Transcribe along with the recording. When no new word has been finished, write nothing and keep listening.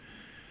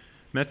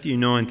Matthew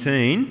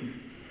 19,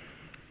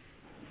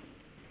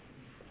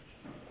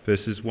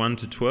 verses 1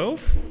 to 12.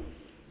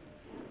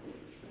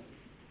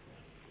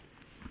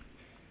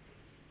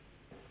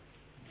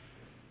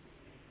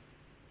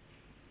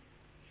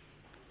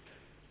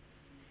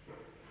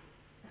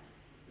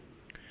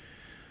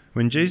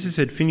 When Jesus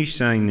had finished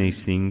saying these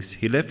things,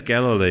 he left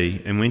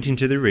Galilee and went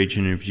into the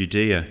region of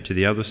Judea to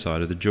the other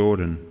side of the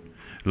Jordan.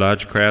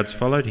 Large crowds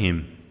followed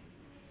him,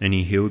 and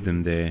he healed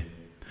them there.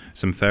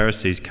 Some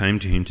Pharisees came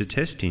to him to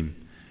test him.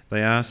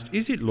 They asked,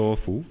 "Is it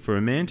lawful for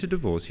a man to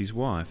divorce his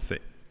wife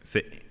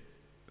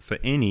for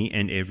any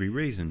and every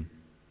reason?"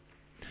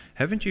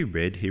 "Haven't you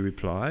read," he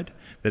replied,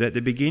 "that at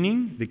the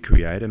beginning the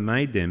Creator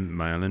made them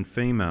male and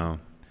female,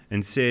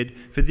 and said,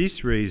 'For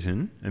this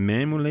reason a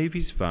man will leave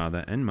his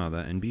father and mother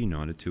and be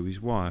united to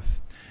his wife,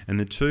 and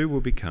the two will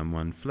become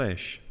one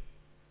flesh.'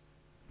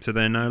 So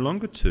they are no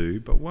longer two,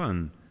 but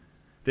one.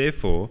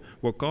 Therefore,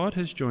 what God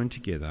has joined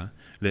together,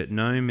 let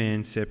no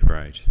man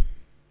separate."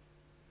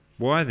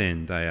 "Why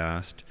then," they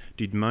asked,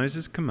 "did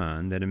Moses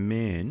command that a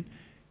man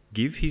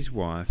give his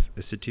wife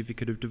a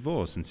certificate of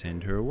divorce and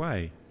send her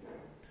away?"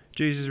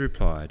 Jesus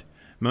replied,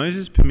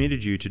 "Moses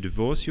permitted you to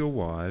divorce your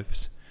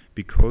wives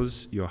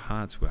because your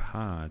hearts were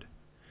hard.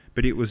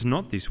 But it was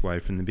not this way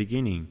from the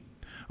beginning.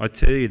 I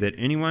tell you that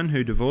anyone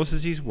who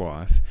divorces his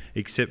wife,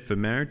 except for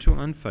marital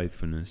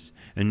unfaithfulness,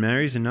 and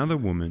marries another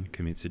woman,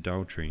 commits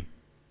adultery."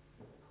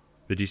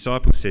 The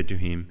disciples said to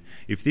him,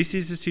 "If this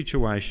is the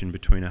situation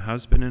between a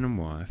husband and a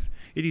wife,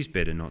 it is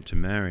better not to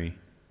marry."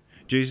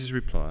 Jesus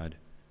replied,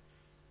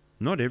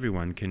 "Not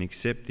everyone can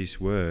accept this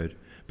word,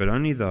 but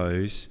only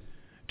those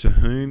to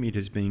whom it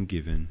has been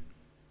given.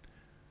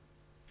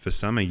 For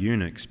some are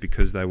eunuchs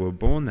because they were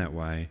born that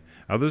way,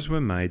 others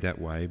were made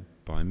that way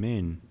by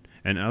men,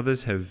 and others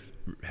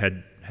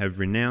have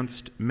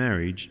renounced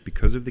marriage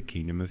because of the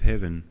kingdom of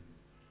heaven.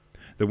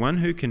 The one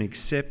who can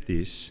accept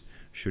this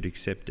should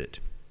accept it."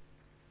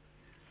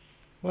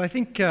 Well, I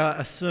think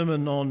a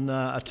sermon on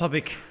a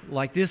topic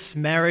like this,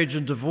 marriage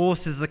and divorce,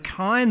 is the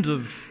kind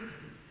of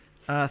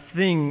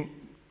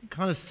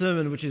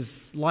sermon which is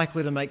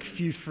likely to make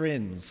few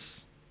friends.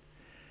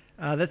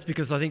 That's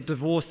because I think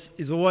divorce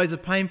is always a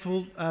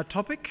painful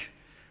topic,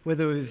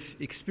 whether we've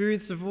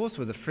experienced divorce,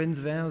 whether friends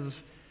of ours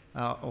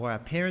or our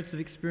parents have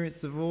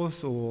experienced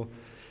divorce, or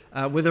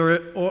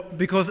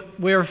because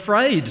we're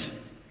afraid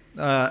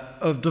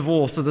of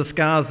divorce or the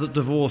scars that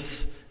divorce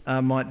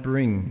might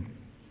bring.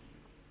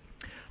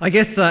 I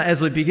guess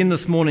as we begin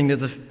this morning,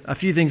 there's a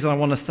few things I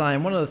want to say,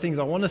 and one of the things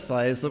I want to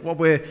say is that what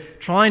we're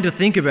trying to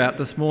think about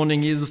this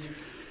morning is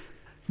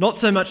not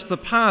so much the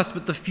past,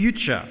 but the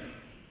future.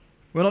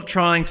 We're not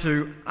trying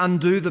to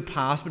undo the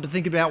past, but to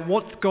think about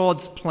what's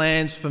God's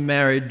plans for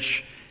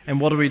marriage, and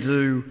what do we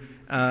do,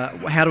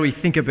 how do we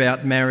think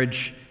about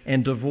marriage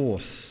and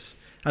divorce.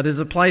 There's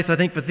a place, I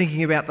think, for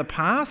thinking about the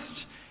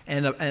past,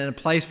 and a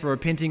place for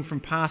repenting from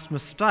past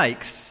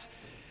mistakes.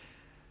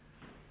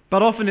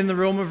 But often in the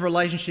realm of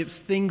relationships,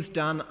 things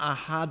done are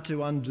hard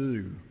to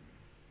undo.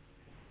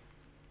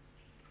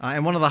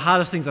 And one of the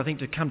hardest things, I think,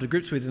 to come to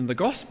grips with in the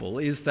gospel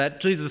is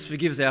that Jesus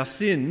forgives our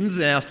sins,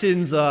 and our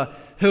sins are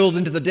hurled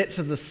into the depths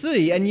of the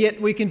sea, and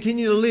yet we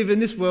continue to live in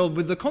this world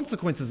with the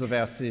consequences of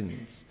our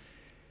sins.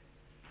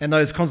 And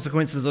those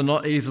consequences are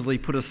not easily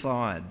put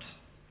aside.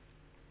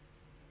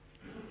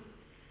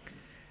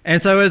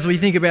 And so as we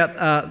think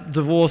about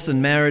divorce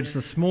and marriage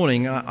this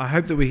morning, I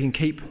hope that we can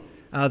keep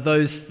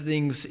those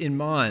things in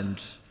mind.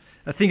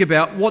 Think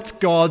about what's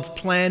God's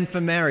plan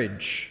for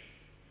marriage,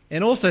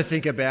 and also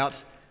think about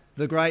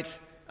the great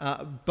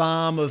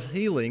balm of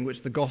healing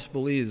which the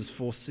gospel is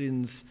for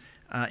sins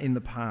in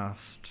the past.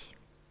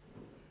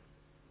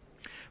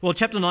 Well,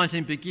 chapter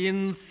 19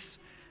 begins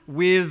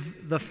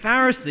with the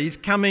Pharisees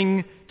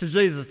coming to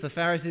Jesus. The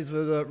Pharisees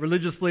were the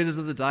religious leaders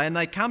of the day, and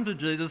they come to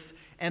Jesus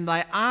and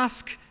they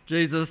ask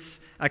Jesus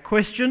a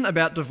question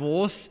about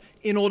divorce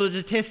in order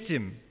to test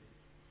him.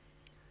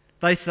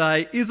 They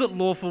say, "Is it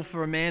lawful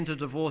for a man to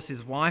divorce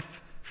his wife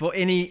for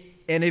any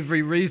and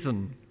every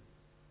reason?"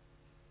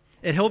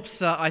 It helps,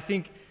 I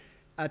think,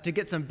 to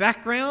get some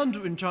background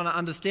in trying to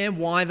understand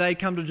why they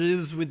come to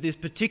Jesus with this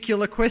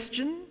particular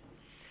question.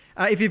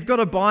 If you've got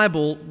a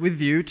Bible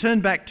with you,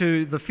 turn back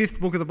to the 5th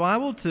book of the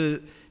Bible,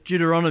 to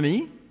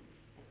Deuteronomy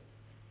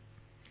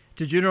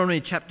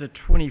chapter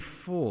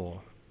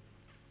 24.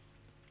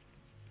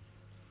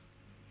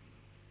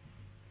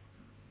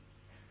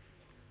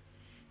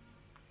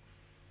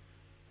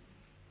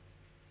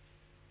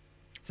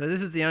 So this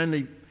is the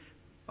only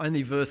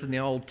verse in the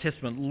Old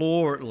Testament,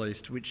 law at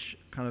least, which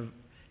kind of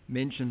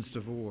mentions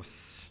divorce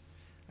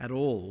at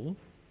all.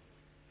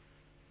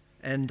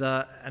 And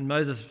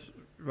Moses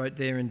wrote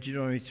there in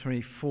Deuteronomy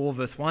 24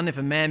 verse 1, "If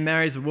a man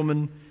marries a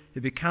woman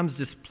who becomes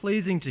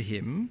displeasing to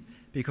him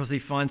because he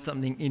finds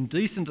something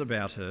indecent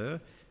about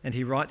her, and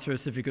he writes her a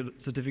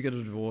certificate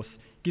of divorce,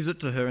 gives it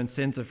to her and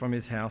sends her from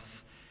his house,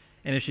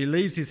 and if she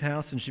leaves his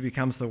house and she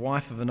becomes the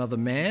wife of another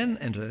man,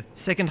 and her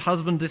second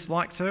husband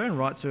dislikes her and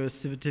writes her a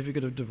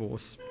certificate of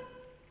divorce,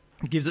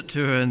 gives it to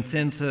her and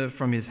sends her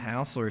from his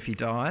house, or if he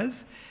dies,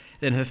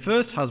 then her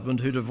first husband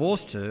who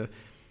divorced her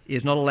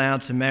is not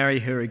allowed to marry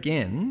her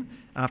again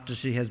after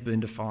she has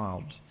been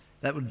defiled.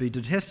 That would be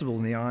detestable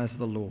in the eyes of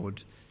the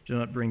Lord. Do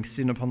not bring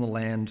sin upon the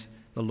land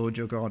the Lord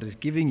your God is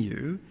giving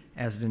you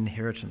as an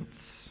inheritance.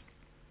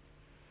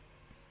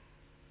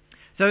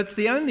 So it's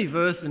the only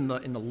verse in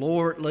the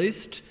law, at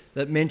least,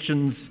 that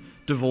mentions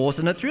divorce,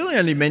 and it's really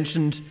only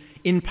mentioned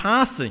in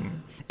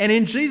passing. And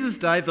in Jesus'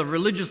 day, the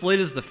religious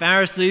leaders, the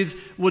Pharisees,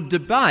 would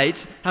debate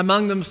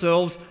among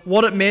themselves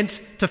what it meant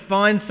to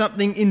find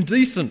something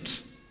indecent.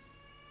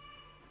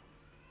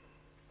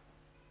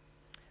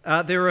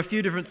 There are a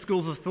few different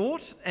schools of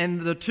thought,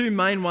 and the two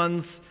main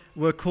ones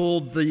were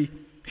called the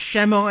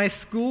Shammai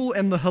school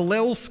and the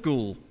Hillel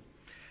school.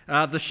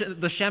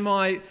 The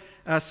Shammai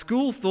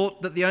school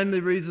thought that the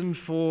only reason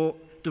for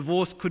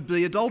divorce could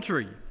be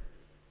adultery.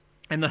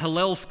 And the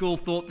Hillel school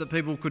thought that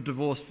people could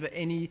divorce for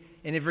any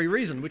and every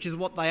reason, which is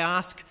what they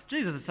asked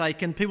Jesus to say,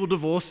 can people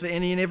divorce for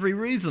any and every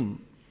reason?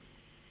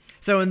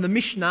 So in the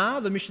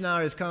Mishnah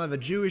is kind of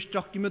a Jewish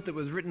document that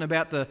was written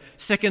about the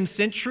 2nd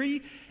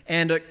century,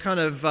 and it kind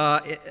of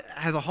it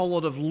has a whole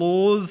lot of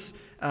laws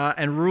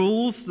and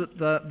rules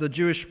that the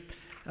Jewish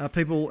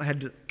people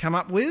had come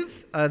up with.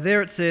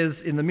 There it says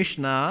in the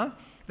Mishnah,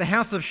 the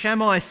house of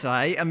Shammai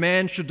say a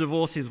man should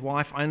divorce his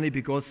wife only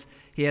because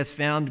he has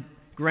found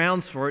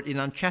grounds for it in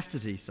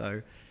unchastity,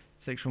 so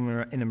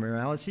sexual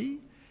immorality,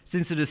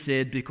 since it is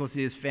said because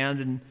he has found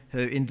in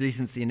her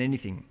indecency in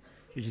anything,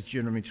 which is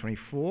Deuteronomy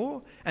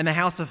 24. And the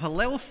house of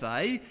Hillel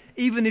say,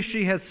 even if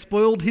she has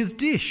spoiled his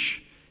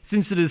dish,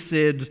 since it is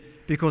said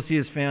because he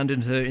has found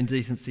in her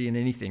indecency in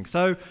anything.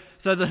 So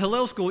the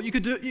Hillel school, you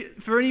could do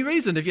it for any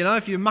reason.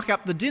 If you muck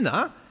up the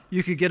dinner,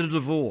 you could get a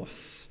divorce.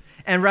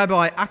 And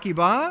Rabbi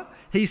Akiba,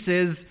 he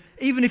says,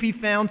 even if he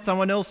found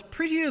someone else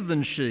prettier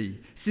than she,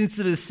 since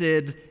it is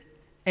said,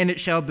 and it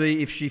shall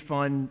be if she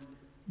find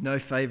no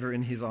favour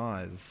in his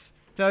eyes.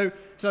 So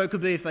it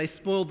could be if they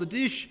spoiled the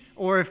dish,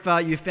 or if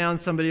you found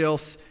somebody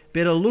else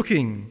better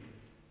looking.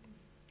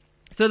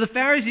 So the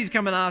Pharisees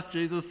come and ask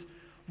Jesus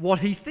what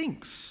he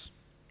thinks.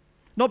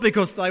 Not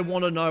because they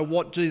want to know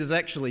what Jesus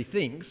actually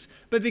thinks,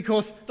 but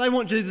because they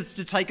want Jesus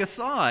to take a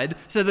side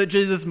so that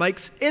Jesus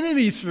makes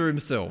enemies for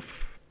himself.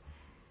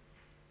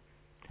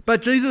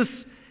 But Jesus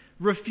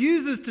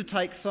refuses to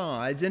take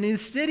sides, and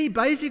instead he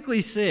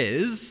basically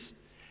says,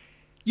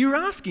 you're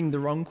asking the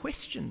wrong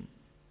question.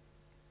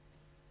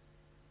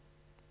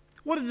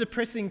 What a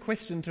depressing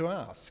question to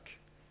ask.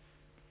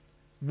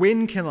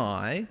 When can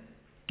I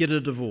get a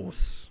divorce?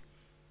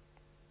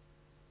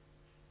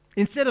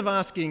 Instead of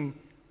asking,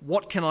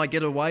 what can I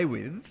get away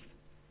with?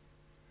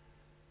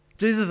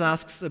 Jesus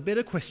asks a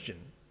better question.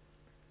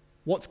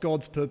 What's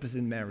God's purpose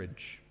in marriage?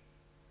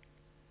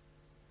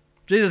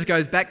 Jesus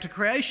goes back to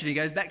creation. He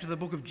goes back to the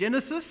book of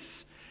Genesis.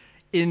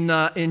 In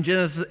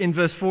Genesis, in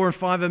verse 4 and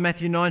 5 of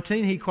Matthew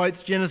 19, he quotes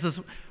Genesis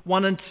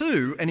 1 and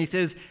 2, and he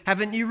says,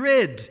 haven't you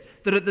read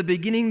that at the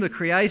beginning the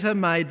Creator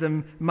made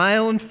them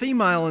male and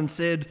female and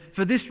said,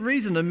 for this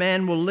reason a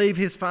man will leave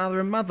his father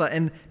and mother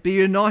and be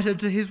united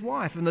to his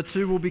wife, and the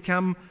two will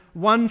become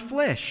one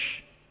flesh.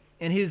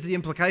 And here's the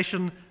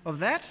implication of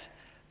that.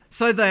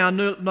 So they are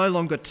no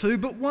longer two,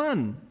 but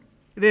one.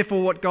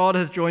 Therefore what God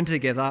has joined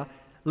together,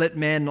 let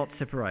man not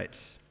separate.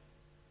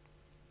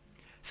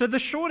 So the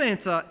short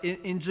answer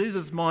in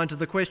Jesus' mind to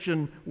the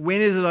question,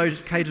 when is it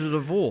okay to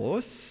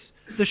divorce?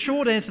 The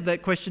short answer to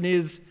that question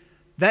is,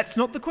 that's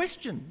not the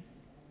question.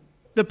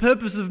 The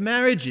purpose of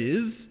marriage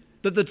is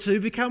that the two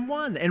become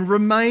one and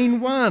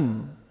remain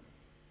one.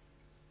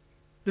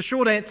 The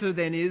short answer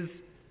then is,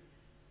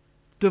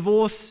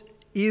 divorce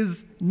is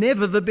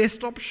never the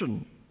best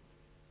option.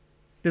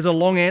 There's a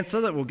long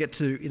answer that we'll get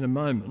to in a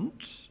moment.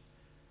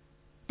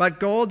 But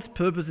God's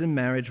purpose in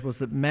marriage was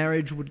that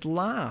marriage would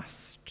last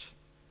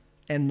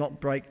and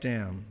not break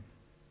down.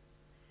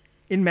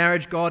 In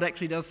marriage, God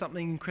actually does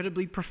something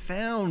incredibly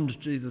profound,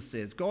 Jesus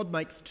says. God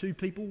makes two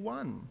people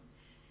one.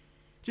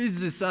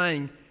 Jesus is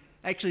saying,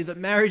 actually, that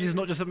marriage is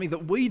not just something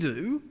that we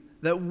do,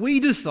 that we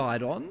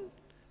decide on,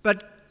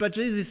 but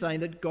Jesus is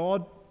saying that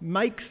God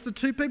makes the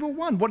two people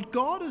one. What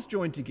God has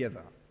joined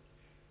together,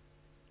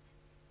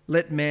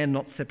 let man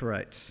not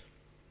separate.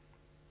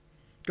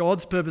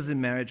 God's purpose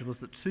in marriage was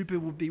that two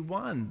people would be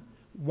one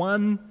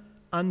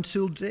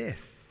until death.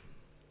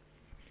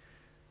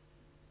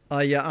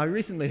 I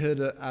recently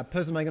heard a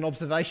person make an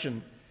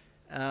observation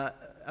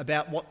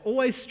about what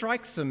always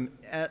strikes them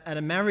at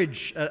a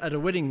marriage, at a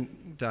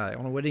wedding day,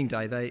 on a wedding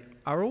day. They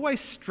are always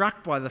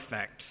struck by the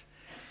fact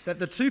that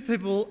the two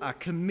people are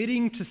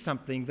committing to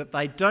something that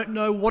they don't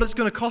know what it's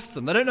going to cost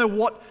them. They don't know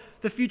what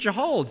the future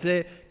holds.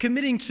 They're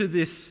committing to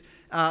this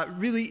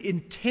really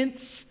intense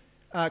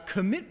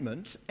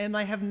commitment, and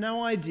they have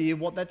no idea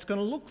what that's going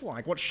to look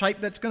like, what shape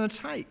that's going to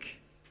take.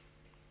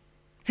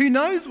 Who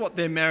knows what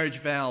their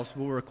marriage vows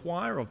will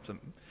require of them?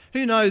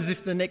 Who knows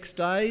if the next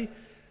day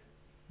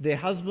their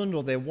husband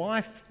or their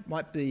wife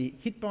might be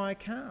hit by a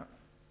car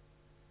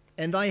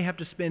and they have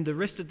to spend the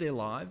rest of their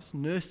lives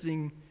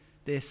nursing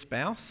their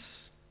spouse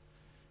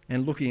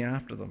and looking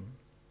after them.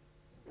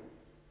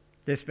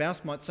 Their spouse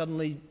might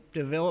suddenly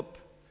develop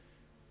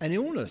an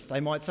illness. They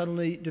might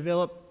suddenly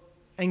develop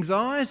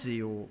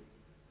anxiety or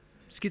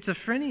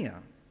schizophrenia.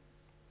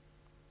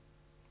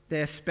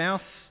 Their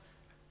spouse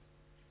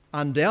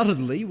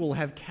undoubtedly will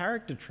have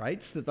character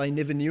traits that they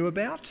never knew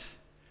about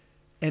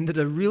and that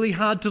are really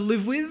hard to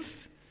live with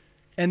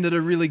and that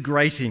are really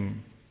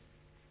grating.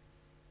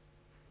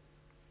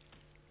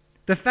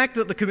 The fact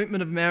that the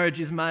commitment of marriage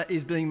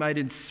is being made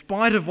in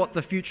spite of what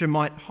the future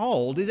might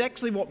hold is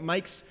actually what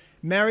makes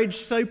marriage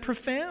so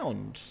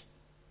profound.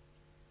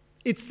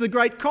 It's the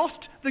great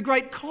cost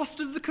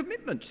of the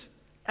commitment,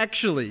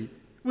 actually,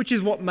 which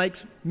is what makes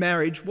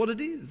marriage what it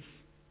is,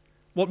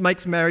 what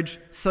makes marriage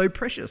so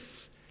precious.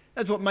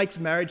 That's what makes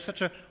marriage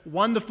such a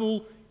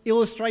wonderful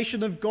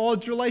illustration of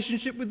God's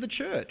relationship with the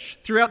church.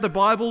 Throughout the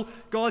Bible,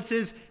 God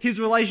says his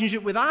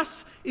relationship with us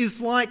is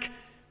like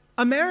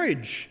a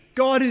marriage.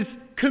 God is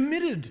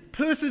committed,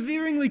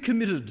 perseveringly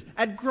committed,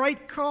 at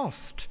great cost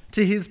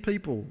to his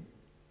people.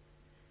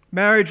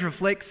 Marriage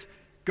reflects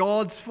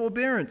God's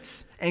forbearance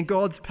and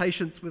God's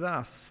patience with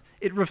us.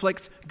 It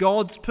reflects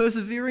God's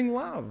persevering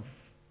love.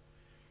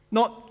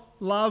 Not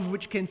love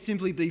which can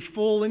simply be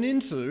fallen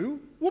into.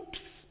 Whoops,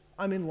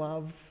 I'm in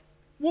love.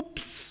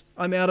 Whoops,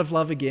 I'm out of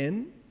love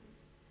again.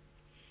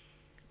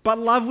 But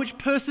love which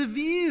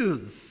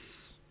perseveres.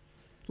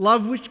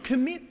 Love which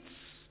commits.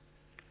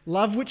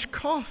 Love which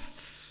costs.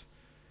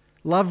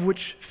 Love which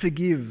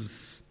forgives.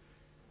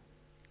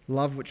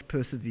 Love which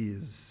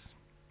perseveres.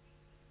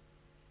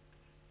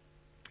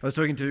 I was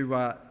talking to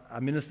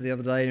a minister the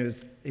other day, and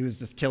he was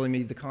just telling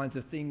me the kinds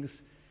of things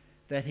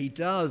that he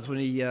does when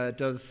he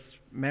does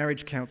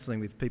marriage counselling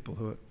with people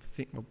who are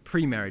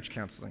pre-marriage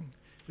counselling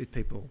with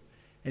people.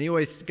 And he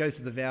always goes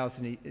to the vows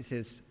and he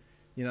says,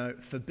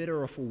 for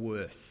better or for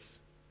worse.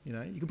 You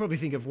can probably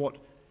think of what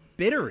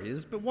better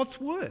is, but what's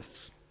worse?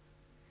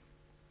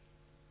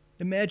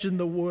 Imagine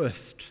the worst.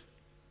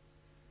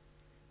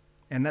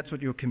 And that's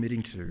what you're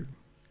committing to.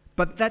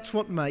 But that's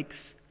what makes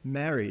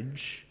marriage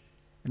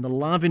and the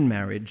love in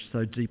marriage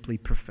so deeply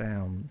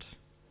profound.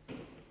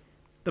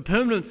 The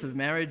permanence of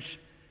marriage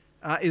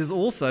is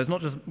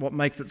not just what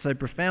makes it so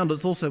profound,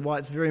 it's also why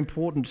it's very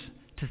important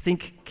to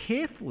think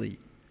carefully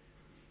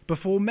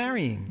before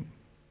marrying.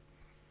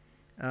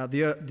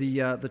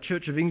 The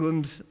Church of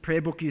England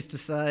prayer book used to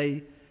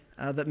say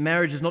that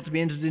marriage is not to be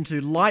entered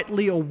into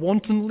lightly or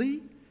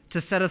wantonly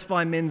to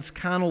satisfy men's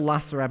carnal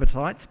lusts or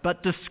appetites,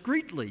 but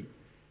discreetly,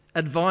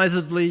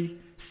 advisedly,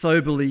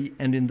 soberly,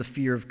 and in the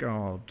fear of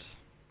God.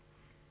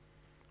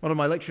 One of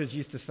my lecturers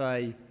used to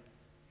say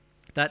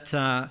that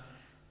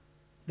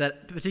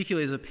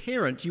particularly as a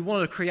parent, you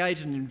want to create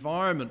an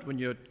environment when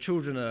you're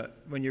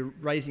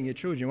raising your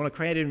children, you want to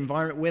create an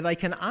environment where they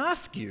can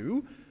ask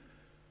you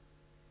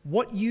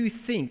what you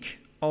think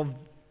of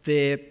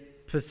their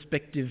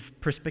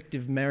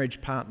prospective marriage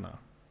partner.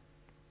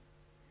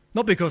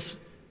 Not because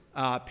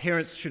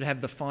parents should have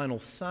the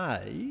final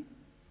say,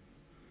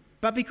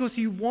 but because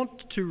you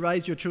want to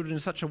raise your children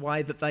in such a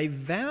way that they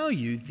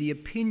value the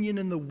opinion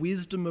and the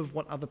wisdom of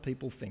what other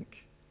people think.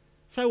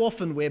 So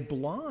often we're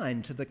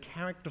blind to the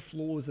character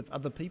flaws of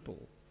other people.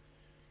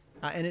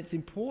 And it's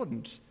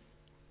important,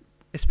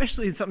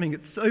 especially in something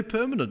that's so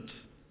permanent,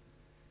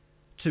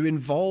 to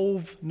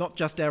involve not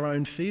just our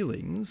own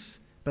feelings,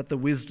 but the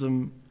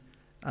wisdom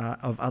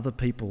of other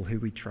people who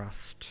we trust.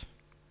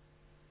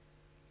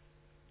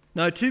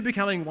 No, two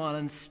becoming one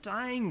and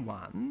staying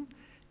one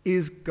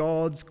is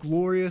God's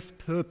glorious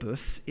purpose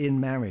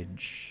in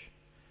marriage.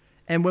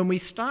 And when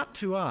we start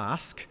to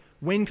ask,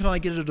 when can I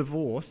get a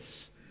divorce?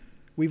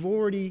 We've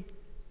already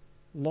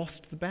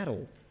lost the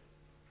battle.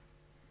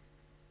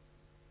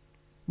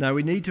 No,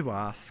 we need to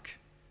ask,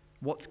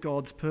 what's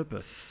God's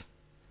purpose?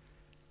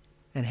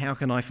 And how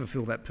can I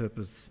fulfill that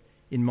purpose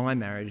in my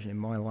marriage and in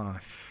my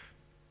life?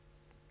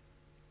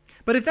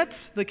 But if that's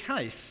the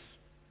case,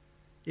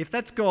 if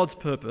that's God's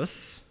purpose,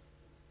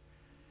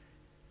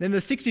 then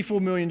the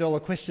 $64 million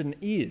question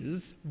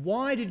is,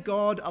 why did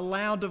God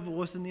allow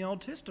divorce in the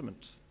Old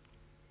Testament?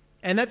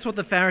 And that's what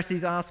the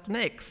Pharisees ask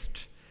next.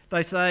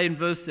 They say in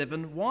verse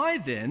 7, why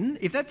then,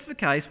 if that's the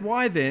case,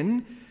 why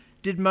then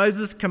did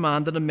Moses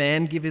command that a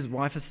man give his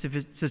wife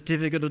a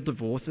certificate of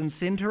divorce and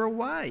send her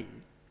away?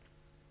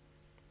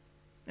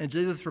 And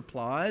Jesus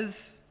replies,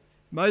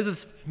 Moses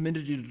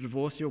permitted you to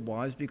divorce your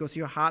wives because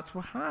your hearts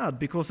were hard,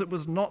 because it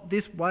was not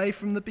this way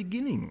from the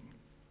beginning.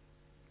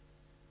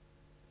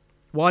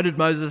 Why did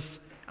Moses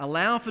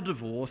allow for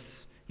divorce?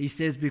 He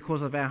says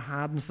because of our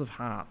hardness of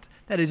heart.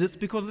 That is, it's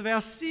because of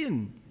our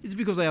sin. It's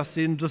because our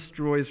sin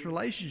destroys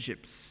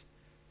relationships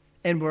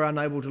and we're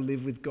unable to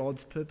live with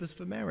God's purpose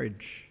for marriage.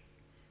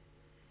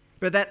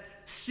 But that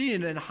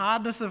sin and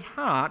hardness of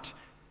heart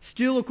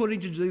still,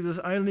 according to Jesus,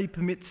 only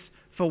permits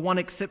for one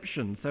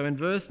exception. So in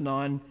verse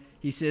 9,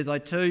 he says, I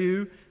tell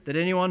you that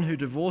anyone who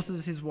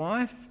divorces his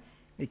wife,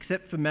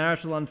 except for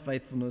marital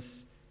unfaithfulness,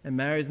 and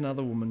marries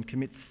another woman,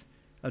 commits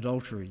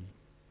adultery.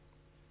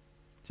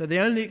 So the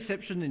only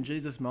exception in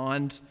Jesus'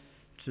 mind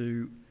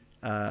to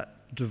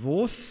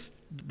divorce,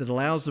 that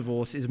allows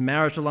divorce, is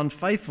marital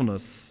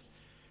unfaithfulness.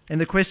 And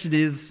the question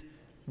is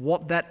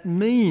what that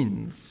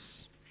means.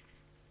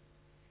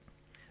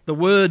 The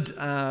word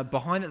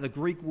behind it, the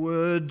Greek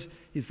word,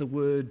 is the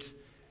word.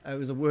 It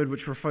was a word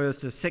which refers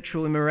to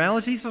sexual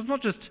immorality. So it's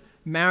not just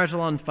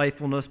marital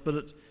unfaithfulness, but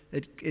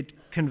it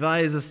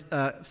conveys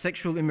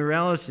sexual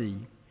immorality.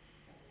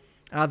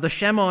 The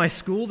Shammai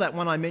school, that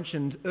one I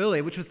mentioned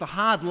earlier, which was the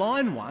hard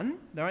line one,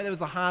 there was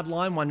the hard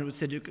line one that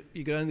said you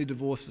could only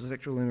divorce for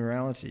sexual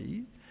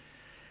immorality.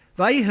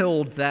 They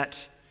held that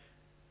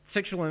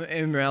sexual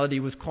immorality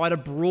was quite a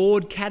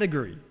broad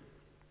category.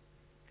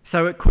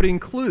 So it could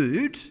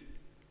include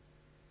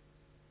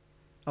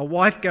a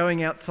wife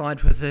going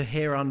outside with her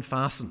hair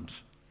unfastened,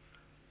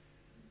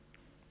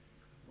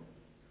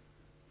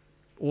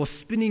 or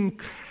spinning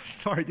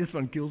cloth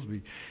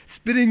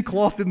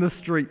in the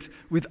street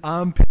with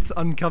armpits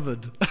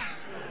uncovered.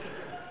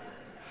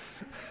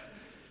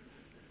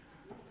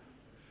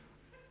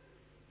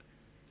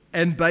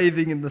 And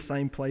bathing in the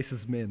same place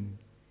as men.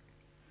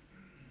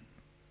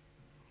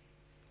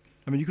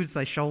 I mean, you could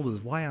say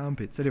shoulders. Why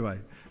armpits? Anyway.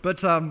 But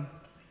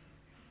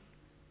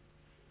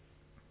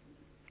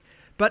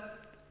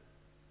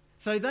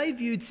so they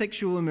viewed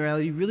sexual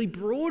immorality really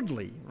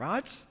broadly,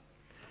 right?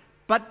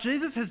 But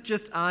Jesus has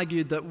just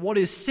argued that what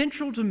is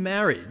central to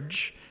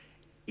marriage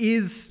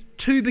is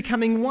two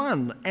becoming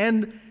one,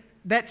 and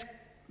that's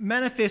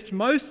manifest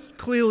most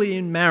clearly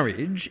in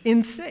marriage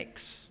in sex,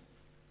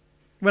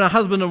 when a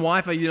husband and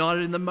wife are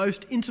united in the most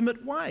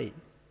intimate way.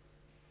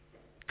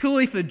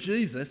 Clearly for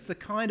Jesus, the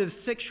kind of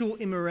sexual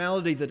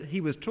immorality that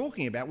he was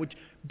talking about, which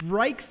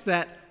breaks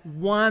that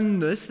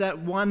oneness,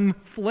 that one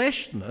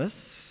fleshness,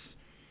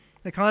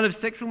 the kind of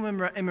sexual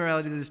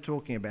immorality that he's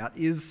talking about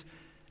is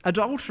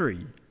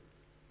adultery,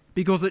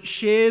 because it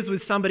shares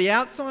with somebody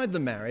outside the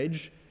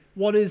marriage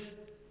what is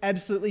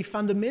absolutely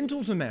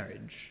fundamental to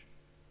marriage: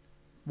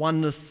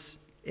 oneness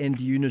and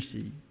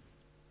unity.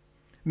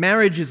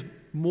 Marriage is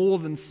more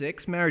than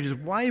sex. Marriage is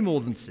way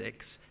more than sex.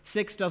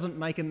 Sex doesn't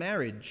make a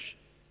marriage.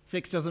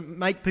 Sex doesn't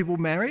make people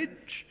married,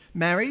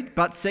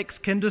 but sex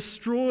can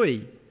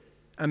destroy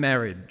a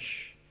marriage.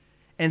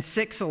 And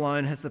sex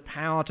alone has the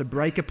power to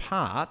break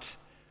apart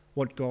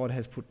what God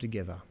has put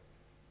together.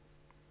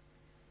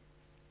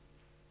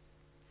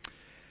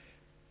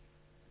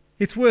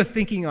 It's worth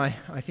thinking,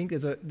 I think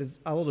there's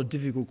a lot of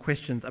difficult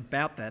questions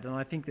about that, and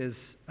I think there's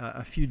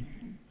a few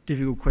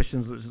difficult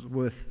questions which is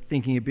worth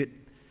thinking a bit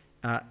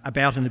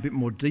about in a bit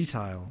more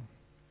detail.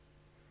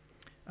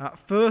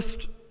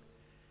 First,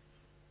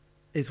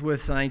 it's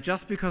worth saying,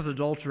 just because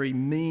adultery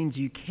means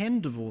you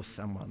can divorce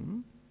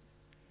someone,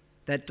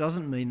 that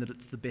doesn't mean that it's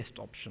the best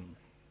option.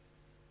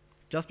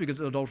 Just because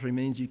adultery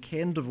means you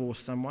can divorce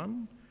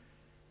someone,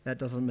 that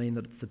doesn't mean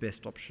that it's the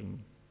best option.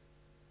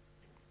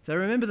 So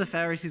remember, the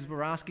Pharisees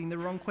were asking the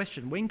wrong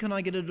question. When can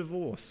I get a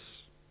divorce?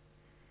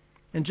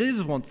 And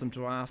Jesus wants them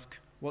to ask,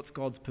 what's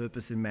God's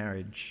purpose in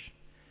marriage?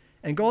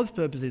 And God's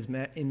purpose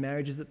in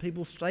marriage is that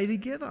people stay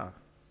together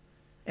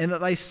and that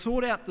they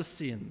sort out the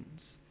sins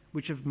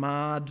which have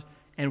marred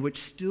and which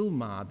still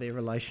mar their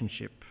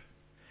relationship.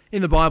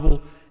 In the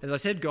Bible, as I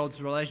said, God's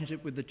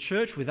relationship with the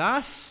church, with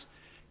us,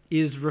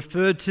 is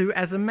referred to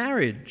as a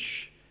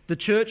marriage. The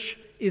church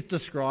is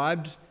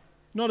described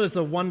not as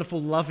a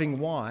wonderful, loving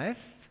wife,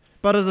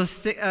 but as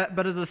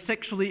a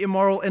sexually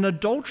immoral and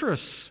adulterous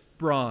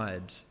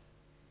bride.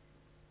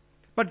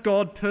 But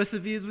God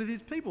perseveres with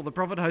his people. The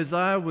prophet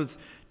Hosea was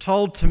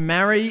told to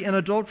marry an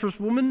adulterous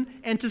woman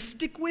and to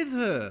stick with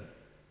her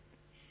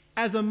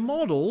as a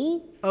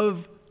model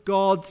of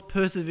God's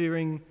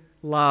persevering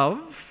love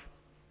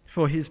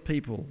for his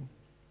people.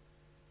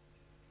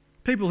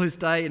 People who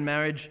stay in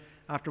marriage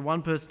after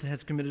one person has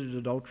committed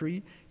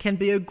adultery can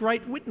be a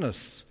great witness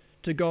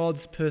to God's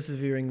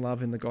persevering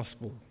love in the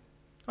gospel.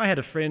 I had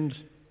a friend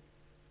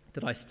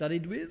that I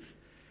studied with,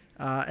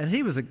 and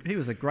he was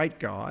a great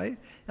guy.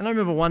 And I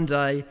remember one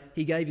day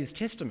he gave his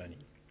testimony,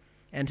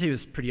 and he was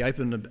pretty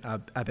open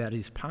about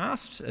his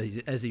past,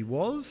 as he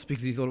was,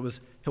 because he thought it was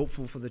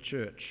helpful for the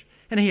church.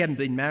 And he hadn't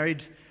been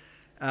married.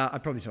 I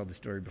probably told this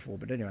story before,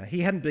 but anyway, he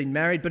hadn't been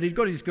married, but he'd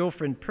got his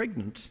girlfriend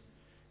pregnant.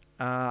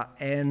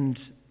 And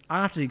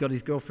after he got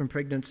his girlfriend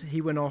pregnant,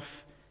 he went off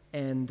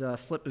and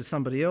slept with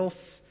somebody else,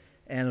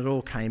 and it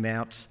all came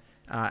out,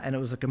 and it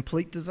was a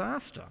complete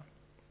disaster.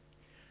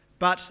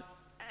 But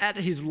at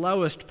his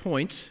lowest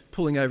point,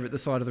 pulling over at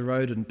the side of the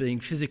road and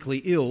being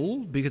physically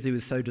ill because he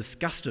was so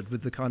disgusted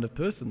with the kind of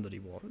person that he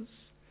was,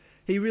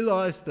 he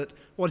realised that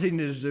what he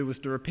needed to do was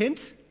to repent,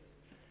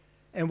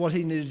 and what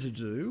he needed to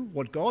do,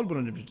 what God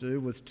wanted him to do,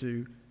 was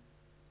to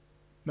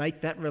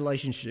make that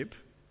relationship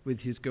with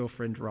his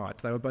girlfriend right.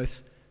 They were both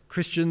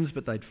Christians,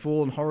 but they'd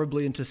fallen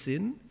horribly into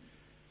sin.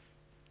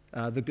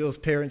 The girl's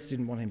parents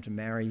didn't want him to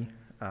marry.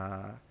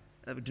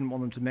 They didn't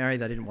want them to marry.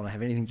 They didn't want to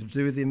have anything to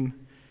do with him.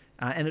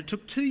 And it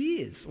took 2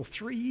 years or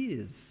 3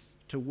 years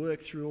to work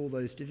through all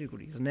those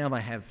difficulties. And now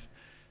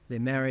they're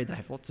married, they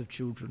have lots of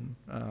children,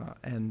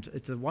 and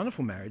it's a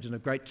wonderful marriage and a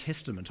great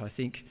testament, I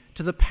think,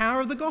 to the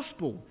power of the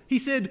gospel. He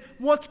said,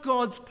 what's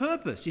God's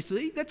purpose? You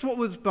see, that's what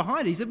was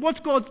behind it. He said, what's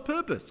God's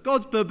purpose?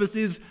 God's purpose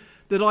is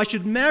that I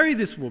should marry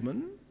this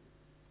woman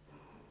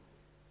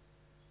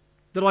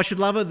that I should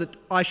love her, that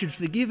I should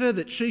forgive her,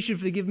 that she should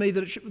forgive me,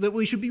 that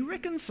we should be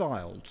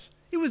reconciled.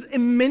 It was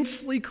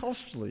immensely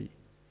costly.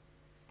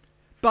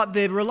 But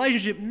their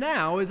relationship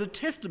now is a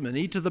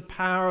testimony to the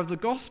power of the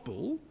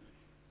gospel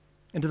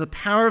and to the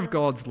power of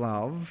God's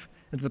love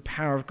and to the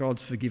power of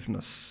God's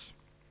forgiveness.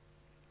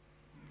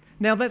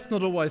 Now, that's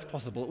not always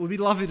possible. It would be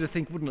lovely to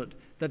think, wouldn't it,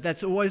 that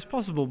that's always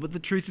possible, but the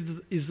truth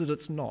is that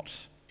it's not.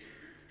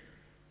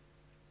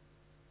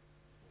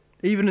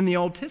 Even in the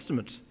Old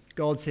Testament,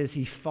 God says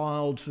he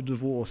filed for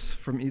divorce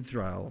from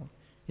Israel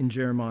in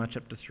Jeremiah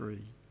chapter 3.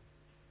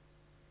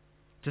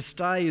 To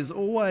stay is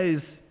always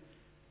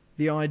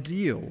the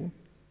ideal,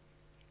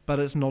 but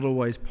it's not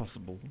always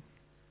possible.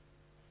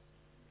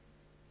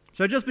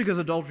 So just because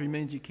adultery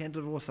means you can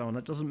divorce someone,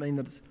 that doesn't mean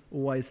that it's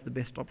always the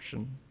best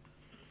option.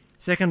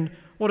 Second,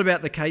 what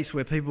about the case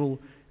where people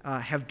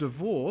have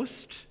divorced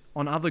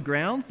on other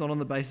grounds, not on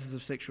the basis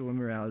of sexual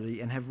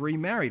immorality, and have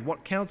remarried?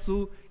 What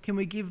counsel can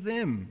we give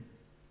them?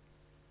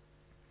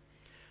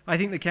 I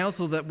think the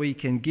counsel that we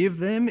can give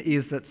them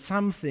is that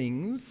some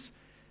things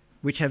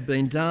which have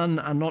been done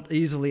are not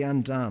easily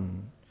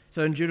undone.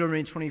 So in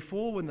Deuteronomy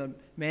 24, when the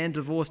man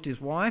divorced his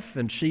wife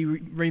and she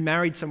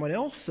remarried someone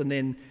else, and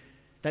then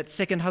that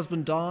second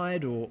husband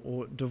died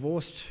or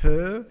divorced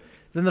her,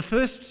 then the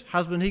first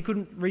husband, they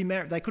couldn't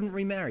remarry, they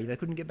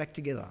couldn't get back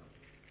together.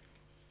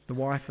 The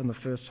wife and the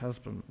first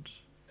husband.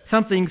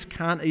 Some things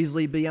can't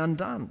easily be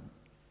undone.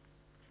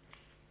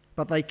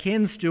 But they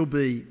can still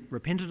be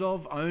repented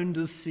of, owned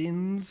as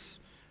sins,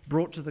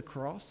 brought to the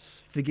cross,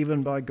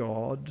 forgiven by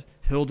God,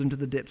 hurled into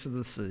the depths of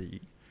the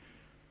sea.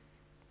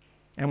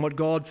 And what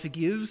God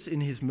forgives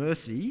in his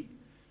mercy,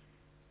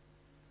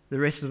 the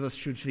rest of us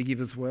should forgive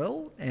as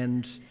well,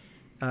 and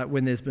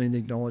when there's been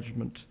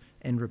acknowledgement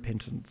and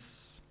repentance.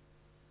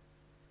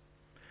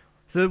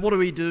 So what do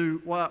we do?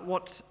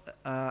 What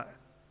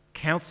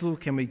counsel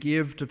can we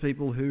give to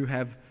people who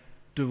have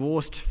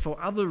divorced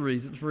for other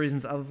reasons, for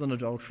reasons other than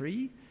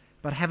adultery,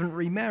 but haven't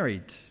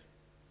remarried?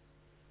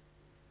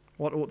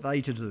 What ought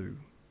they to do?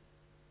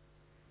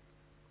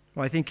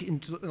 Well, I think in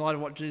light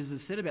of what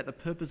Jesus said about the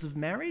purpose of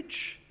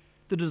marriage,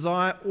 the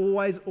desire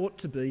always ought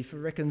to be for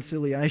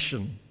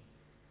reconciliation.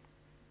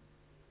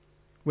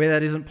 Where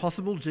that isn't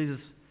possible, Jesus'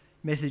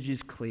 message is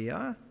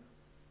clear.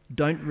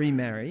 Don't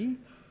remarry,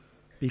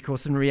 because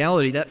in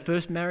reality that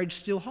first marriage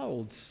still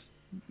holds.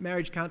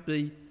 Marriage can't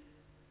be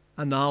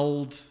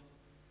annulled,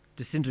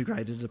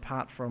 disintegrated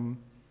apart from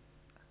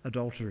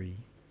adultery.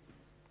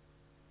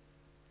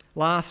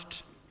 Last,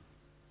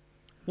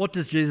 what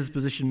does Jesus'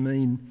 position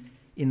mean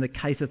in the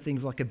case of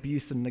things like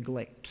abuse and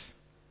neglect?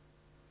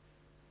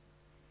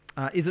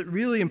 Is it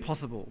really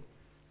impossible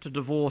to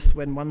divorce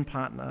when one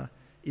partner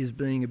is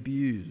being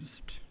abused?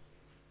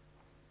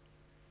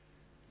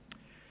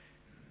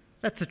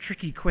 That's a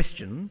tricky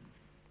question.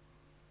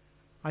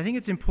 I think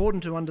it's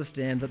important to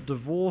understand that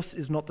divorce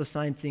is not the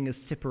same thing as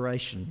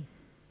separation.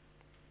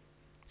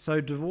 So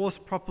divorce,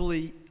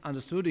 properly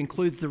understood,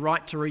 includes the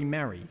right to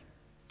remarry.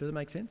 Does it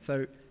make sense?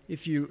 So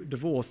if you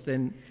divorce,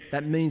 then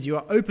that means you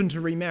are open to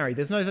remarry.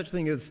 There's no such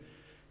thing as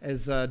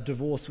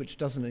divorce which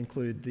doesn't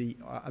include the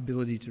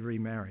ability to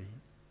remarry.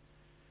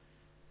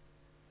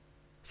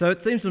 So it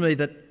seems to me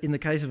that in the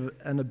case of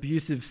an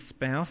abusive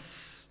spouse,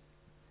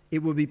 it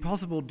would be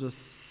possible to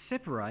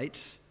separate,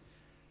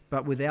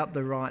 but without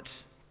the right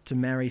to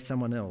marry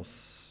someone else.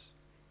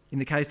 In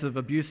the case of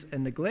abuse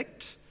and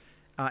neglect,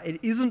 it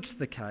isn't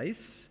the case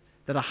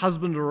that a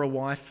husband or a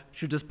wife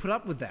should just put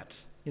up with that.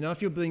 You know,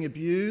 if you're being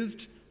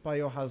abused by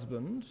your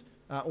husband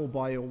or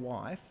by your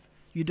wife,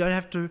 you don't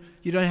have to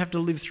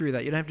live through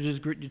that. You don't have to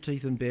just grit your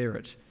teeth and bear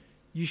it.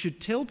 You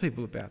should tell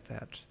people about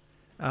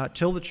that.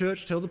 Tell the church,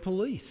 tell the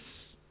police.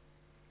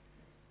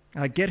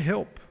 Get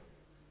help.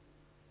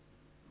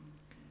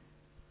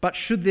 But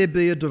should there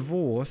be a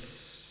divorce,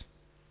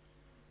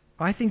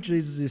 I think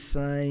Jesus is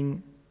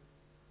saying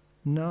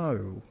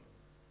no.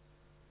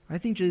 I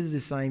think Jesus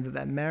is saying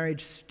that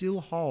marriage still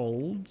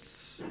holds.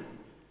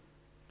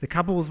 The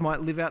couples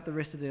might live out the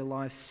rest of their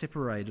lives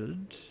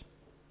separated,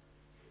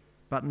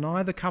 but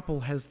neither couple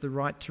has the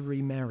right to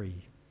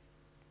remarry.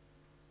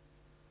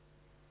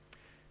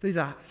 These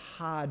are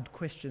hard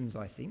questions,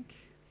 I think.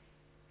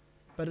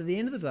 But at the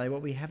end of the day,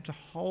 what we have to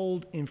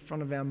hold in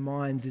front of our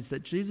minds is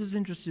that Jesus'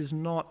 interest is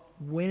not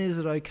when is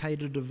it okay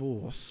to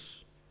divorce,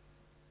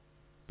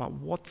 but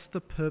what's the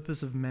purpose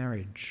of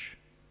marriage?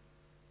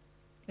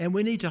 And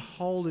we need to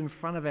hold in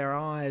front of our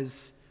eyes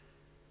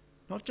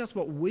not just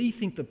what we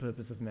think the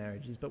purpose of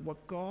marriage is, but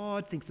what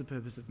God thinks the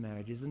purpose of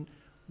marriage is, and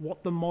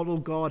what the model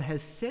God has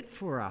set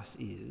for us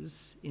is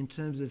in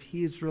terms of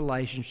his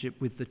relationship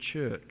with the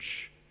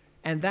church.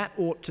 And that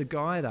ought to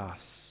guide us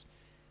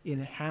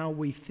in how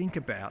we think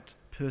about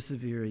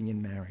persevering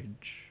in marriage.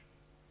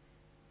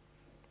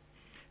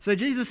 So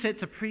Jesus sets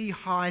a pretty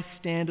high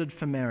standard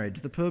for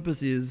marriage. The purpose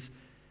is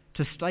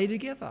to stay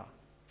together.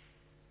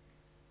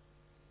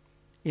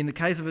 In the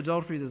case of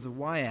adultery, there's a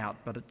way out,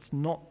 but it's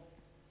not,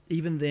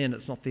 even then,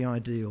 it's not the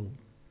ideal.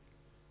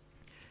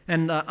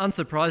 And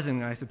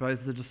unsurprisingly, I suppose,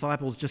 the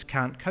disciples just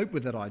can't cope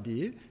with that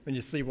idea when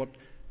you see what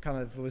kind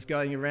of was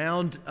going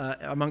around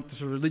amongst the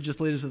sort of religious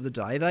leaders of the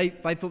day,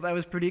 they thought that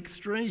was pretty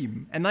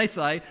extreme. And they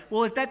say,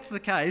 well, if that's the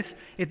case,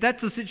 if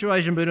that's the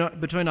situation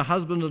between a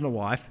husband and a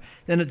wife,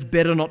 then it's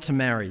better not to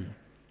marry.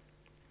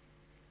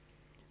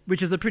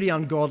 Which is a pretty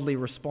ungodly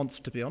response,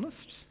 to be honest.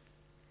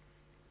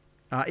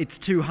 It's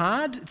too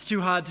hard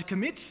to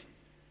commit,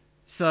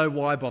 so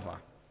why bother?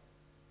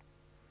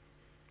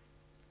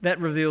 That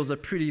reveals a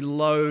pretty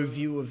low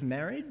view of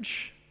marriage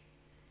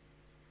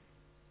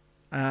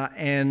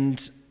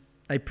and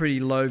a pretty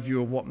low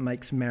view of what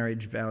makes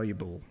marriage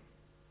valuable.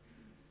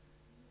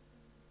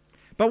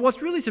 But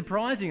what's really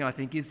surprising, I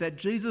think, is that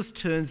Jesus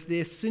turns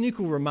their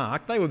cynical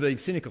remark, they were being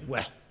cynical,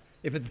 well,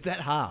 if it's that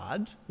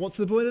hard, what's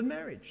the point of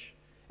marriage?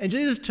 And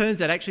Jesus turns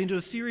that actually into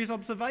a serious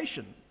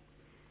observation.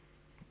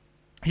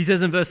 He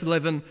says in verse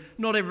 11,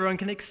 not everyone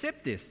can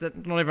accept this,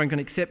 that not everyone can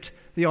accept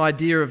the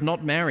idea of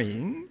not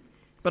marrying,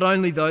 but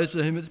only those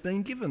to whom it's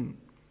been given.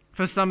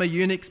 For some are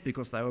eunuchs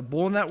because they were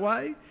born that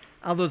way,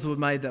 others were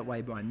made that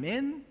way by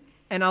men,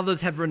 and others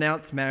have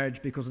renounced marriage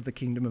because of the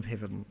kingdom of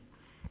heaven.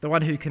 The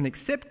one who can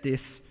accept this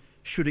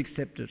should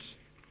accept it.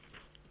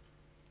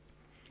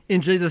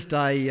 In Jesus'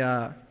 day,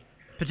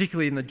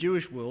 particularly in the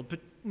Jewish world,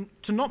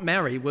 to not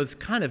marry was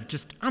kind of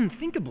just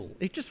unthinkable.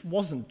 It just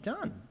wasn't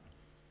done.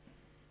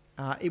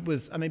 It was,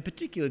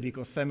 particularly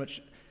because so much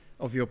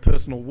of your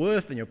personal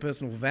worth and your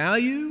personal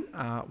value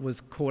was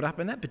caught up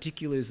in that,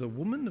 particularly as a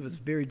woman. It was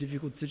a very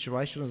difficult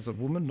situation as a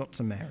woman not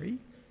to marry.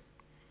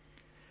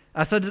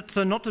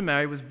 So not to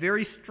marry was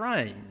very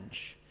strange.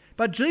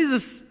 But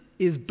Jesus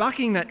is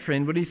bucking that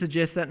trend when he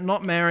suggests that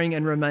not marrying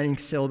and remaining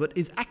celibate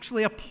is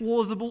actually a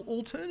plausible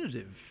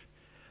alternative.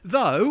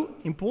 Though,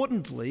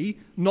 importantly,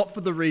 not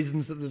for the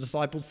reasons that the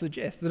disciples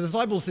suggest. The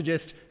disciples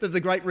suggest that the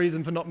great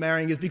reason for not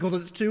marrying is because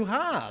it's too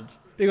hard,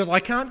 because I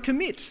can't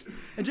commit.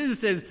 And Jesus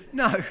says,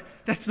 no,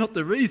 that's not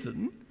the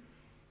reason.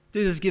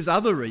 Jesus gives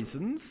other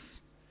reasons,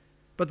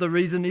 but the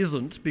reason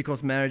isn't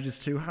because marriage is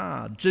too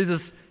hard. Jesus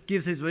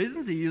gives his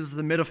reasons. He uses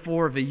the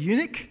metaphor of a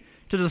eunuch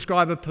to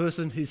describe a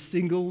person who's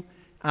single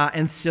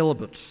and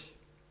celibate.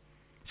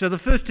 So the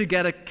first two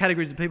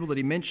categories of people that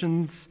he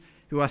mentions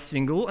who are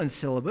single and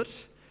celibate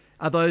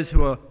are those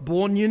who are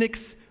born eunuchs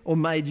or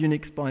made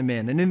eunuchs by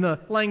men. And in the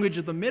language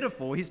of the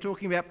metaphor, he's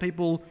talking about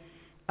people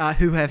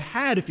who have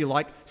had, if you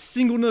like,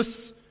 singleness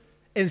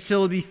and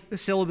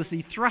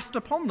celibacy thrust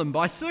upon them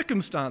by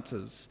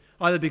circumstances,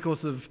 either because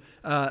of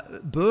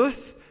birth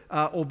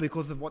or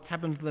because of what's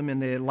happened to them in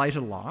their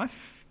later life.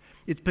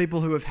 It's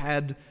people who have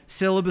had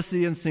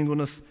celibacy and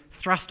singleness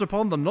thrust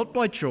upon them, not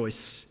by choice,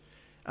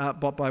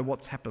 but by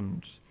what's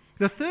happened.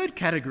 The third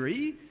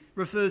category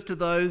refers to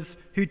those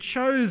who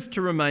chose to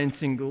remain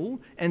single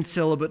and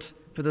celibate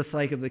for the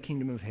sake of the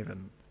kingdom of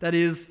heaven. That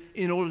is,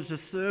 in order to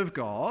serve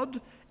God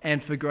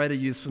and for greater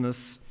usefulness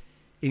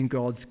in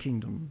God's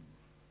kingdom.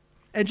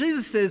 And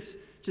Jesus says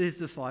to his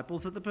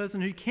disciples that the person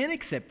who can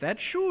accept that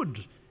should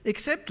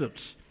accept it.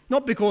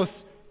 Not because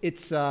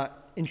it's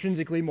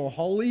intrinsically more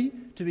holy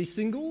to be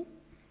single,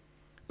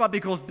 but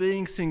because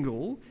being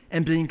single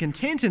and being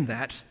content in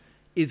that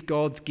is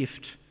God's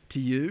gift to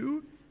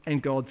you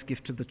and God's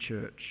gift to the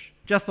church.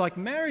 Just like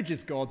marriage is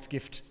God's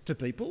gift to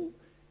people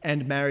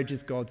and marriage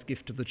is God's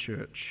gift to the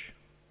church.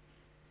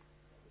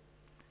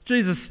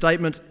 Jesus'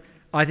 statement,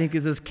 I think,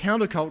 is as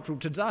countercultural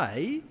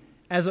today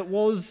as it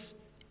was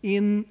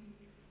in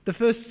the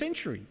first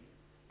century,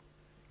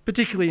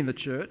 particularly in the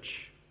church,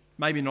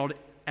 maybe not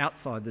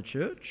outside the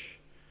church.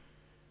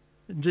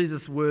 And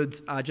Jesus' words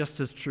are just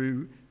as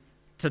true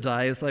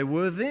today as they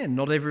were then.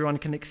 Not everyone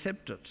can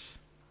accept it.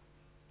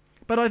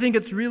 But I think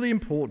it's really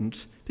important,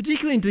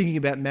 particularly in thinking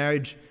about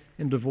marriage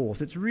and divorce,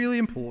 it's really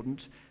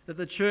important that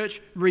the church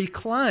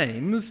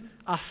reclaims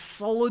a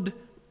solid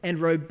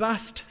and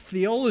robust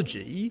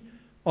theology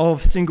of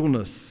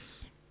singleness.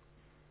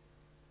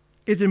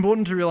 It's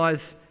important to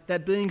realise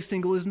that being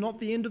single is not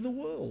the end of the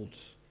world.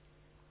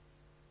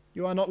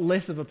 You are not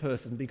less of a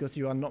person because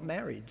you are not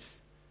married.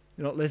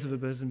 You're not less of a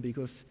person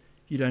because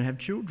you don't have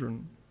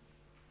children.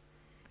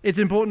 It's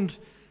important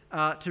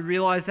to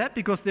realise that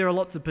because there are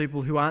lots of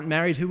people who aren't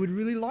married who would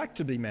really like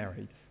to be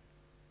married.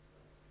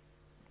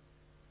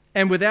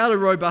 And without a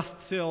robust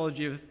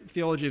theology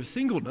of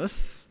singleness,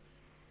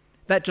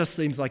 that just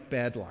seems like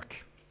bad luck.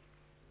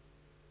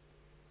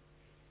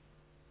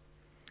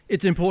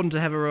 It's important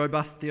to have a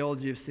robust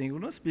theology of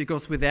singleness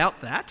because without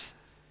that,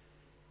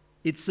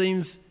 it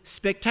seems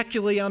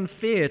spectacularly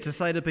unfair to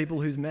say to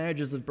people whose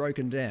marriages have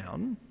broken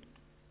down,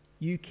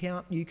 you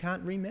can't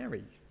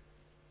remarry.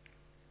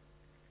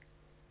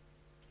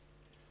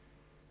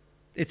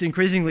 It's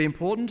increasingly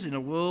important in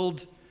a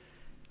world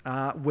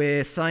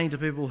where saying to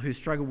people who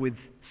struggle with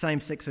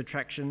same-sex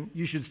attraction,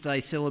 you should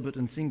stay celibate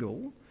and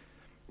single,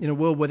 in a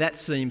world where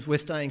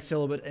staying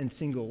celibate and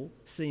single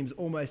seems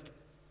almost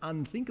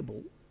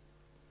unthinkable,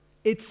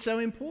 it's so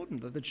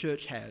important that the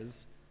church has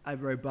a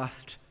robust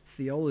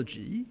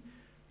theology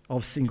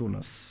of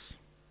singleness.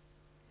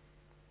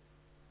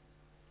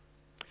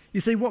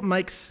 You see, what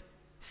makes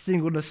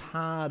singleness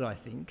hard, I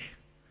think,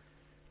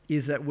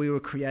 is that we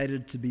were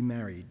created to be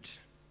married.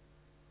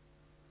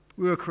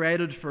 We were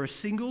created for a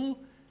single,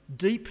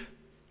 deep,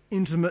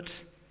 intimate,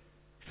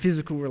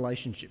 physical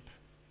relationship.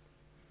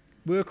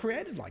 We were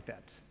created like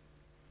that.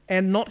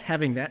 And not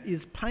having that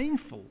is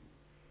painful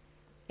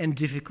and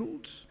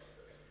difficult,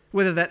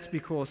 whether that's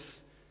because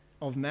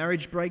of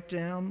marriage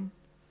breakdown,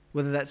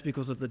 whether that's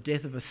because of the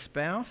death of a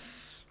spouse,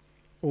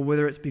 or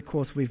whether it's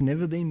because we've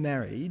never been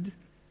married.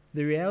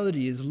 The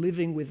reality is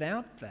living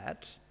without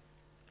that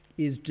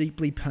is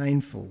deeply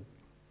painful.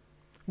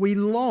 We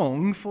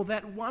long for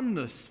that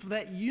oneness, for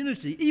that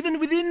unity. Even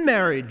within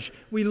marriage,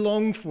 we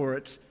long for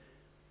it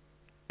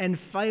and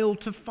fail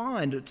to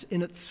find it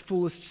in its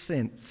fullest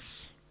sense.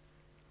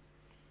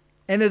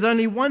 And there's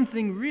only one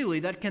thing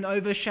really that can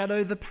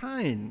overshadow the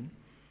pain,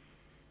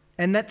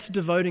 and that's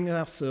devoting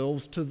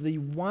ourselves to the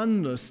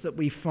oneness that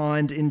we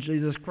find in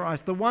Jesus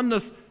Christ. The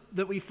oneness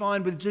that we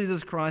find with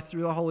Jesus Christ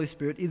through the Holy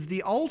Spirit is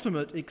the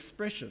ultimate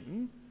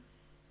expression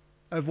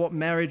of what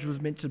marriage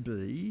was meant to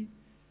be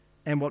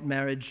and what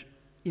marriage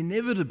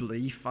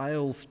inevitably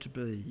fails to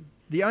be.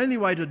 The only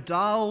way to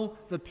dull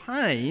the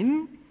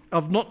pain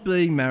of not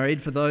being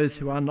married for those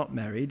who are not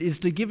married is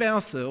to give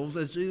ourselves,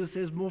 as Jesus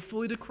says, more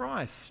fully to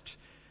Christ,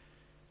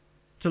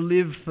 to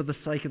live for the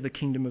sake of the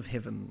kingdom of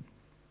heaven.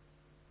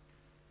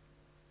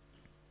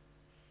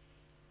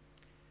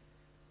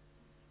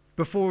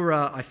 Before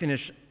I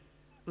finish,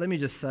 let me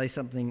just say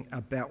something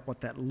about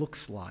what that looks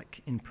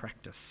like in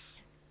practice.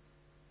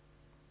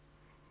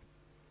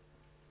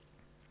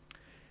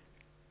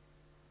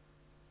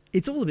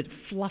 It's all a bit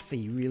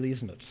fluffy, really,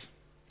 isn't it?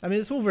 I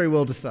mean, it's all very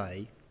well to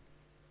say,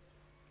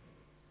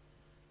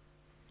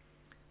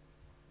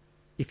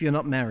 if you're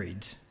not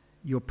married,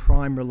 your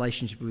prime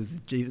relationship with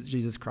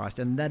Jesus Christ,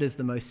 and that is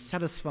the most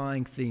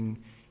satisfying thing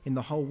in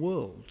the whole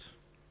world.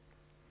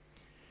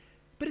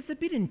 But it's a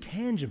bit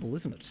intangible,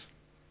 isn't it?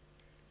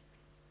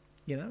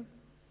 You know?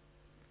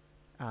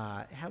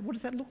 What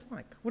does that look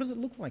like? What does it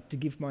look like to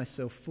give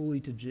myself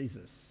fully to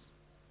Jesus?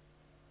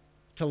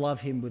 To love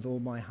him with all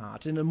my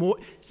heart in a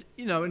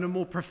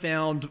more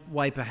profound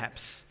way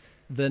perhaps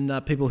than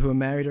people who are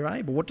married are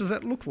able. What does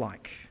that look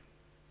like?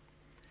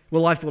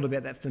 Well, I've thought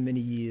about that for many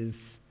years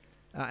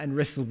and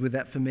wrestled with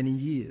that for many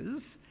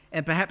years.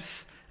 And perhaps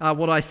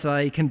what I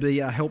say can be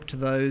a help to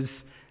those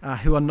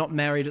who are not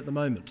married at the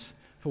moment,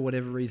 for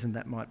whatever reason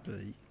that might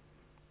be.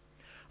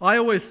 I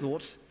always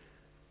thought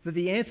that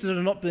the answer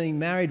to not being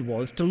married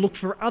was to look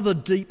for other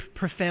deep,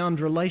 profound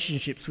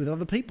relationships with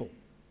other people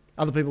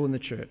in the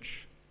church.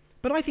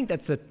 But I think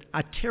that's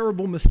a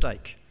terrible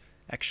mistake,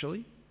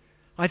 actually.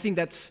 I think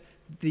that's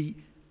the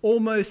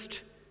almost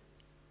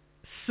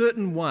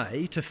certain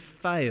way to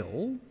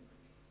fail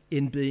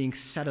in being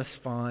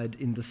satisfied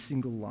in the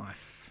single life.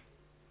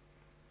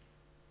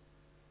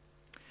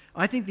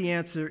 I think the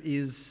answer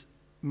is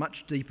much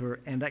deeper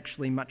and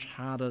actually much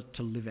harder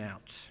to live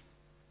out.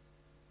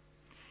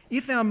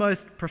 If our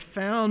most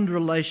profound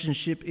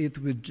relationship is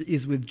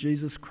with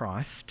Jesus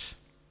Christ,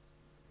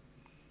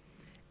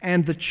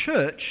 and the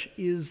church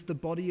is the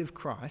body of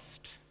Christ,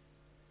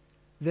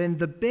 then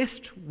the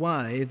best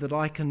way that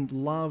I can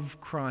love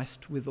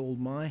Christ with all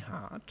my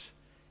heart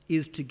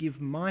is to give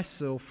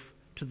myself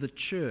to the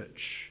church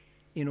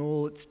in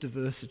all its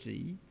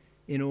diversity,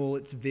 in all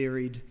its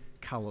varied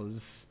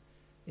colours,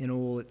 in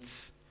all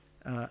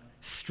its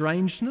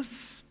strangeness,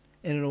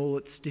 and in all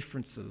its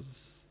differences.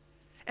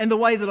 And the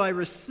way that I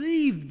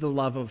receive the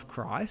love of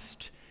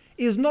Christ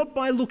is not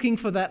by looking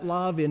for that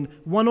love in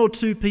one or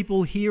two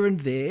people here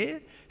and there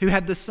who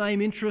have the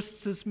same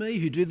interests as me,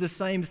 who do the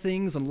same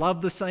things and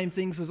love the same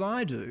things as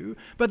I do,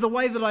 but the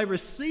way that I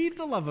receive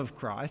the love of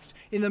Christ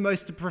in the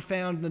most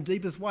profound and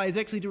deepest way is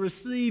actually to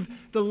receive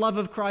the love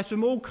of Christ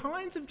from all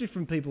kinds of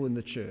different people in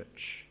the church.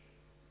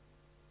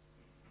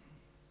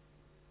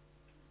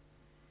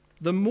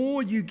 The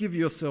more you give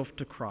yourself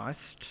to Christ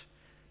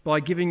by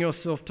giving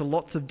yourself to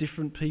lots of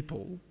different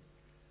people,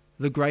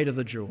 the greater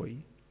the joy.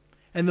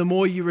 And the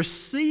more you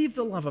receive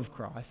the love of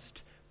Christ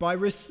by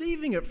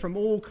receiving it from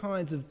all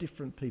kinds of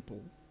different people,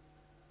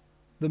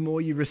 the more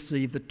you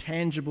receive the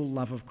tangible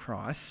love of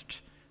Christ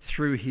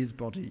through his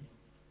body.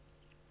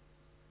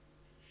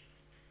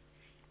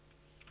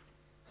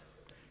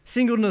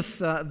 Singleness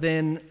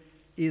then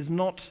is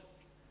not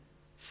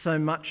so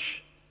much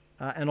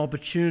an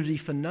opportunity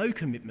for no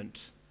commitment,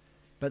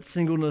 but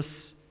singleness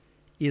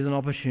is an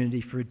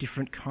opportunity for a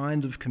different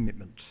kind of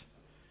commitment,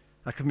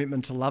 a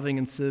commitment to loving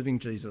and serving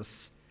Jesus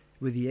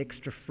with the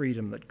extra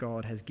freedom that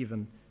God has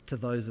given to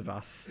those of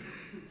us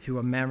who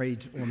are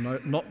married or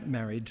not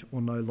married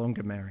or no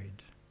longer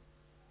married.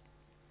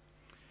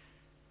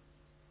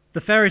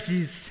 The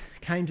Pharisees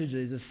came to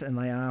Jesus and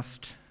they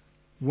asked,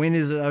 when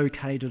is it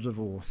okay to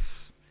divorce?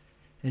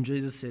 And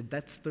Jesus said,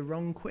 that's the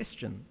wrong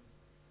question,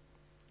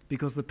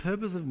 because the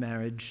purpose of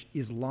marriage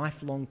is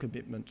lifelong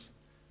commitment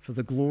for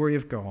the glory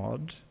of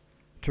God,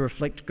 to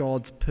reflect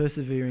God's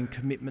persevering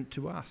commitment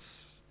to us.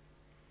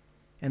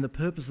 And the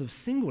purpose of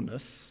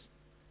singleness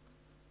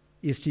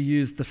is to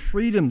use the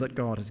freedom that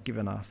God has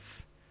given us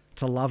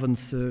to love and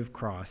serve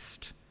Christ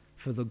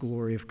for the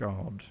glory of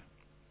God.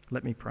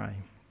 Let me pray.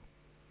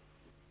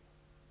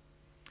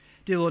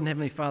 Dear Lord and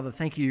Heavenly Father,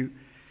 thank you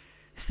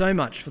so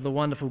much for the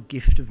wonderful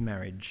gift of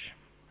marriage.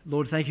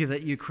 Lord, thank you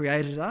that you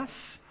created us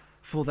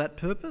for that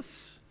purpose,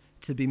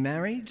 to be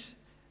married,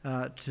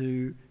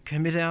 to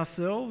commit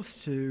ourselves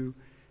to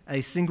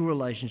a single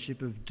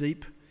relationship of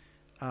deep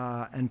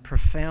and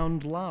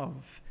profound love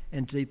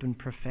and deep and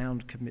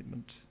profound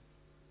commitment.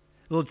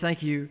 Lord,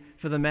 thank you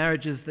for the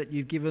marriages that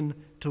you've given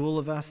to all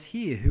of us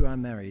here who are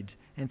married,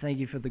 and thank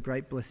you for the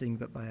great blessing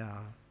that they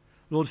are.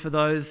 Lord, for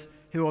those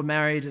who are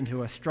married and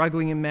who are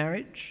struggling in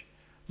marriage,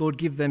 Lord,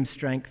 give them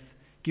strength,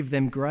 give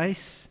them grace,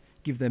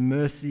 give them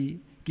mercy,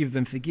 give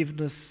them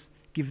forgiveness,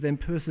 give them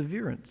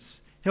perseverance.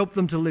 Help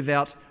them to live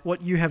out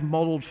what you have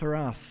modelled for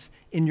us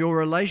in your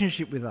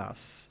relationship with us,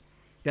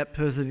 that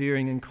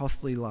persevering and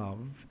costly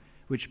love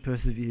which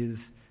perseveres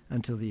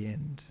until the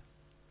end.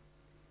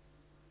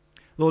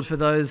 Lord, for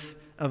those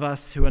of us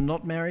who are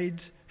not married,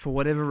 for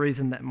whatever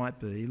reason that might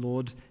be,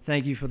 Lord,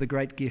 thank you for the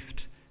great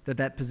gift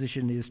that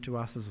position is to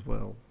us as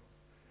well.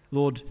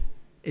 Lord,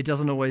 it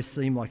doesn't always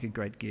seem like a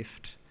great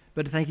gift,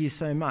 but thank you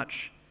so much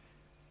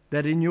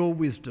that in your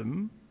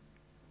wisdom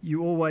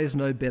you always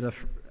know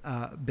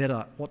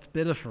what's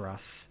better for us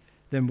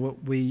than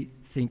what we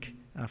think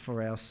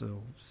for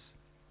ourselves.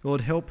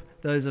 Lord, help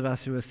those of us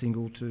who are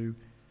single to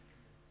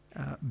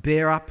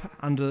bear up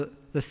under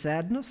the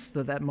sadness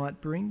that might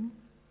bring.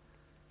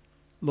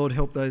 Lord,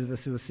 help those of us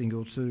who are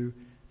single to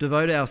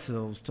devote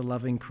ourselves to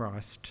loving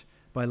Christ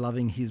by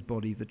loving his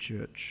body, the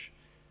church.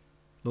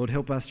 Lord,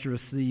 help us to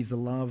receive the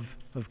love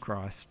of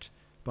Christ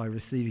by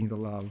receiving the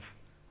love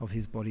of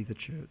his body, the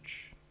church.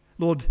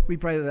 Lord, we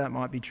pray that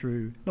might be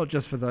true, not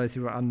just for those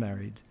who are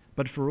unmarried,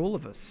 but for all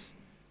of us,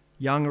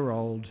 young or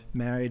old,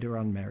 married or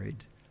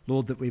unmarried.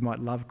 Lord, that we might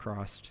love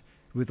Christ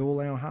with all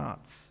our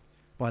hearts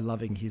by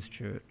loving his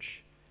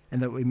church,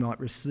 and that we might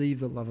receive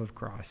the love of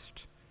Christ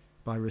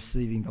by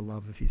receiving the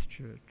love of his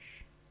church.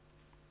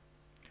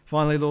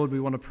 Finally, Lord, we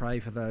want to pray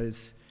for those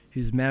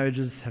whose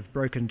marriages have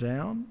broken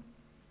down.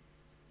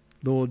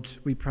 Lord,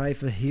 we pray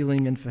for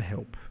healing and for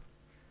help.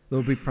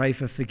 Lord, we pray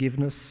for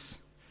forgiveness.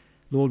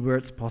 Lord, where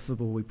it's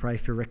possible, we pray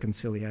for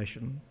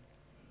reconciliation.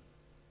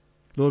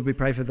 Lord, we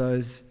pray for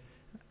those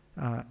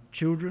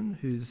children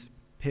whose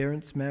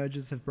parents'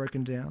 marriages have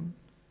broken down.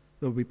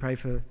 Lord, we pray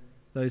for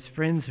those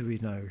friends who we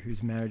know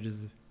whose marriages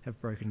have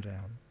broken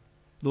down.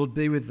 Lord,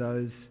 be with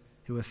those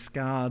who are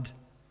scarred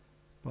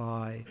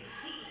by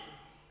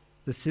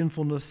the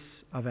sinfulness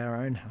of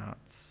our own hearts.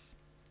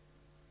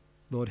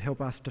 Lord,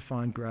 help us to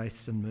find grace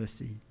and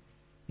mercy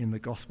in the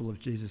gospel of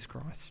Jesus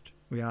Christ.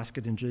 We ask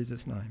it in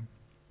Jesus' name.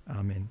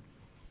 Amen.